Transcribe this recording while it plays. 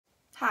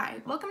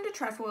Hi, welcome to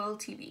Trefoil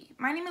TV.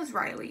 My name is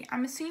Riley.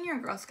 I'm a senior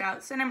in Girl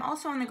Scouts and I'm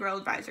also on the Girl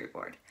Advisory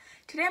Board.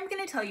 Today I'm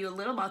going to tell you a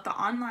little about the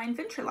online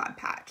Venture Lab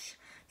patch.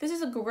 This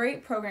is a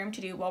great program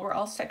to do while we're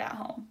all stuck at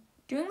home.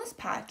 Doing this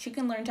patch, you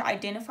can learn to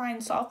identify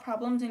and solve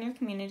problems in your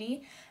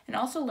community and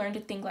also learn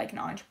to think like an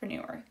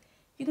entrepreneur.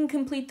 You can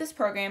complete this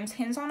program's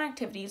hands-on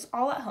activities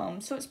all at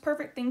home, so it's a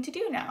perfect thing to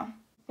do now.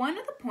 One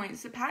of the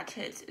points the patch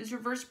hits is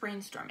reverse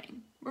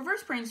brainstorming.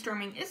 Reverse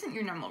brainstorming isn't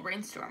your normal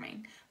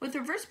brainstorming. With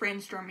reverse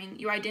brainstorming,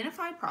 you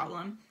identify a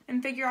problem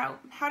and figure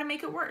out how to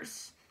make it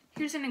worse.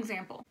 Here's an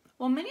example.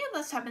 While many of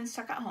us have been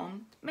stuck at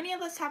home, many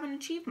of us haven't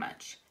achieved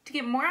much. To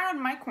get more out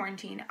of my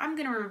quarantine, I'm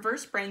going to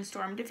reverse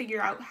brainstorm to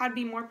figure out how to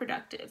be more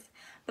productive.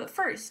 But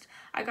first,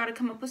 I gotta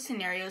come up with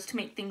scenarios to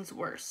make things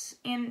worse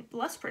and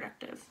less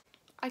productive.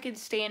 I could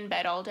stay in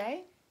bed all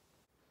day.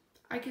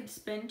 I could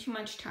spend too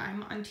much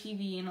time on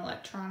TV and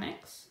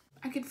electronics.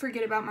 I could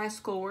forget about my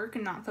schoolwork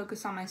and not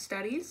focus on my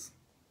studies.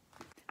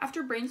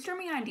 After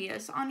brainstorming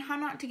ideas on how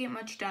not to get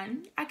much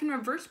done, I can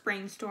reverse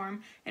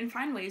brainstorm and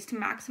find ways to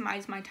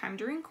maximize my time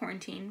during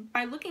quarantine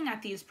by looking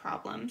at these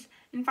problems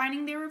and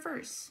finding their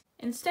reverse.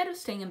 Instead of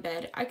staying in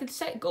bed, I could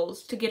set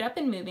goals to get up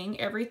and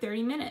moving every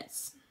 30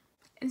 minutes.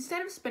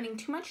 Instead of spending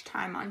too much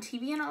time on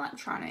TV and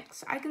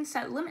electronics, I can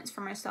set limits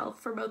for myself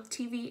for both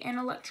TV and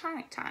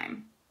electronic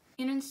time.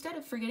 And instead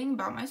of forgetting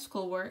about my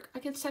schoolwork, I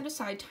could set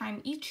aside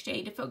time each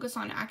day to focus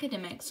on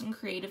academics and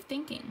creative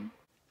thinking.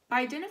 By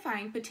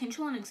identifying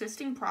potential and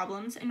existing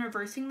problems and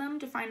reversing them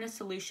to find a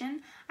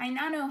solution, I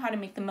now know how to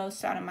make the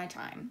most out of my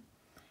time.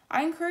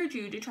 I encourage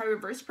you to try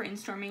reverse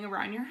brainstorming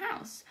around your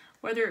house,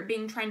 whether it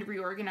being trying to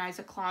reorganize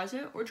a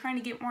closet or trying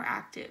to get more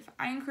active.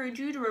 I encourage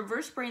you to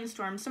reverse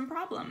brainstorm some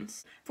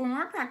problems. For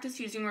more practice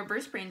using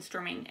reverse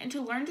brainstorming and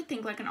to learn to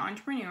think like an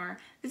entrepreneur,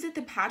 visit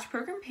the Patch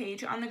Program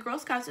page on the Girl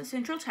Scouts of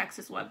Central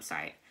Texas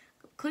website.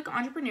 Click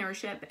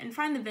Entrepreneurship and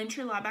find the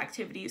Venture Lab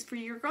activities for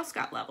your Girl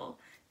Scout level.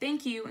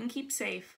 Thank you and keep safe.